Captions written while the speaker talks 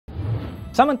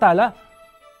Samantala,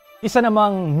 isa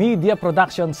namang media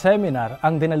production seminar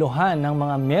ang dinaluhan ng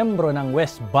mga miyembro ng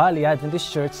West Valley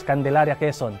Adventist Church, Candelaria,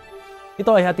 Quezon.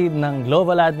 Ito ay hatid ng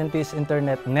Global Adventist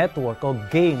Internet Network o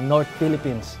GAIN North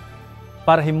Philippines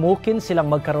para himukin silang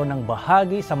magkaroon ng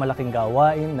bahagi sa malaking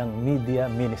gawain ng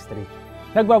media ministry.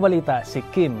 Nagbabalita si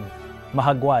Kim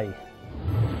Mahagway.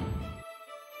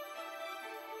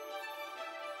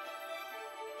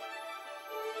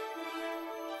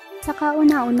 Sa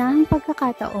kauna-unahang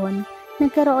pagkakataon,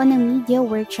 nagkaroon ng media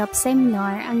workshop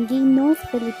seminar ang GAIN North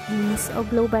Philippines o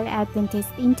Global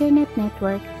Adventist Internet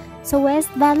Network sa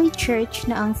West Valley Church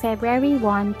noong February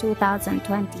 1,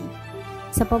 2020.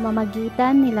 Sa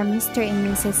pamamagitan nila Mr. and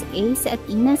Mrs. Ace at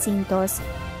Ina Sintos,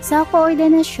 sa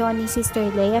koordinasyon ni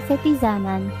Sister Lea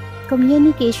Fetizanan,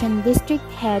 Communication District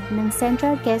Head ng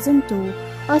Central Quezon 2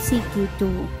 o CQ2.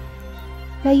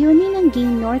 Layunin ng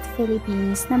GAIN North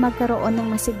Philippines na magkaroon ng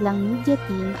masiglang media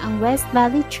team ang West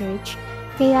Valley Church,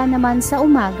 kaya naman sa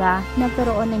umaga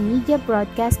nagkaroon ng media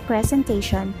broadcast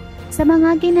presentation sa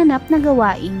mga ginanap na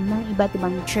gawain ng iba't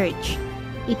ibang church.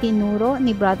 Itinuro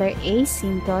ni Brother A.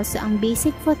 Sintos ang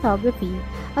basic photography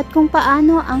at kung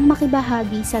paano ang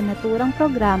makibahagi sa naturang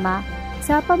programa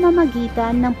sa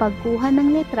pamamagitan ng pagkuha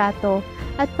ng litrato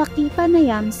at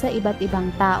pakipanayam sa iba't ibang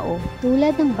tao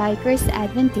tulad ng Bikers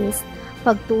Adventist,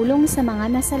 pagtulong sa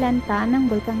mga nasalanta ng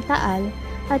Bulkang Taal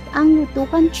at ang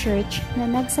Lutukan Church na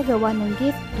nagsagawa ng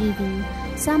gift giving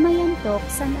sa Mayantok,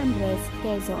 San Andres,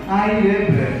 Quezon. High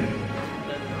level,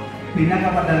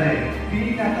 pinakamadali,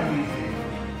 pinakabisi.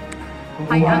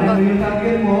 Kukuhanin mo yung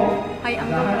target mo,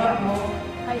 lahat mo,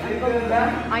 high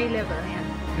level yan.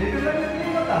 Level lang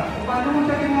yung mata. Kung paano mo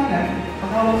siya kinuhanan,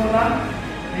 pagkawag mo lang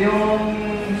yung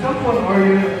cellphone or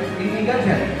yung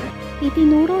gadget.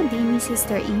 Itinuro din ni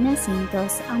Sister Ina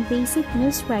Sintos ang basic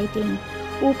news writing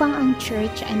upang ang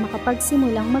church ay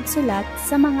makapagsimulang magsulat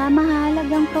sa mga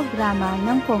mahalagang programa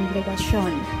ng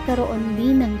kongregasyon. Karoon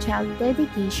din ng child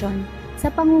dedication sa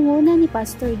pangunguna ni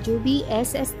Pastor Juby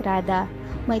S. Estrada.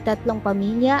 May 3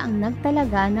 pamilya ang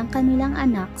nagtalaga ng kanilang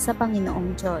anak sa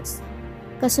Panginoong Diyos.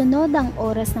 Kasunod ang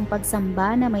oras ng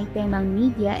pagsamba na may temang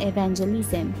media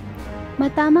evangelism.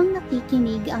 Matamang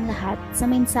nakikinig ang lahat sa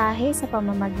mensahe sa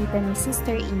pamamagitan ni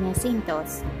Sister Ina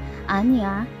Sintos.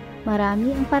 Anya,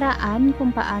 marami ang paraan kung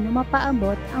paano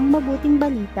mapaabot ang mabuting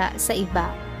balita sa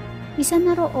iba. Isa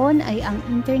na roon ay ang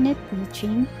internet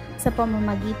preaching sa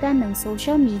pamamagitan ng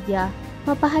social media,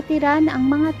 mapahatiran ang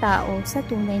mga tao sa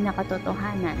tunay na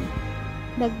katotohanan.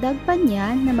 Dagdag pa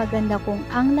niya na maganda kung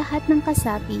ang lahat ng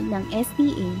kasapi ng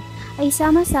SDA ay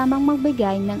sama-samang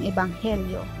magbigay ng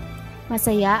ebanghelyo.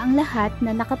 Masaya ang lahat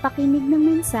na nakapakinig ng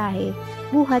mensahe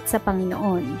buhat sa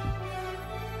Panginoon.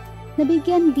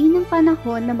 Nabigyan din ng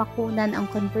panahon na makunan ang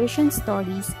conversion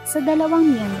stories sa 2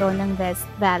 miyembro ng West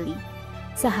Valley.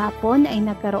 Sa hapon ay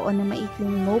nagkaroon ng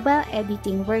maikling mobile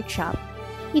editing workshop.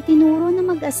 Itinuro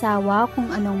ng mag-asawa kung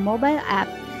anong mobile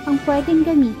app ang pwedeng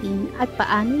gamitin at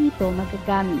paano ito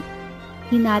magagamit.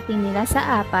 Hinati nila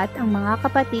sa 4 ang mga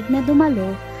kapatid na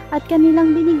dumalo at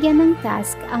kanilang binigyan ng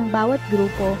task ang bawat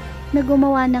grupo na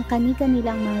gumawa ng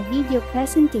kani-kanilang mga video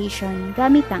presentation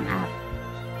gamit ang app.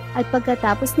 At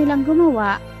pagkatapos nilang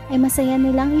gumawa, ay masaya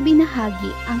nilang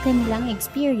ibinahagi ang kanilang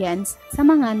experience sa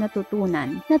mga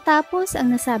natutunan. Natapos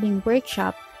ang nasabing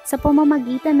workshop sa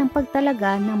pamamagitan ng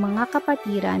pagtalaga ng mga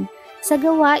kapatiran sa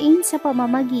gawain sa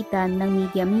pamamagitan ng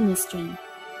media ministry.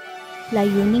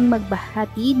 Layuning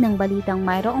magbahatid ng balitang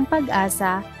mayroong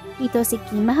pag-asa, ito si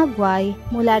Kim Mahagway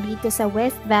mula dito sa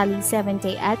West Valley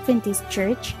Seventh-day Adventist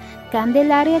Church,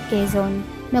 Candelaria, Quezon,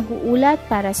 nag-uulat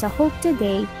para sa Hope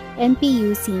Today,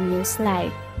 NPUC News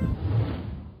Live.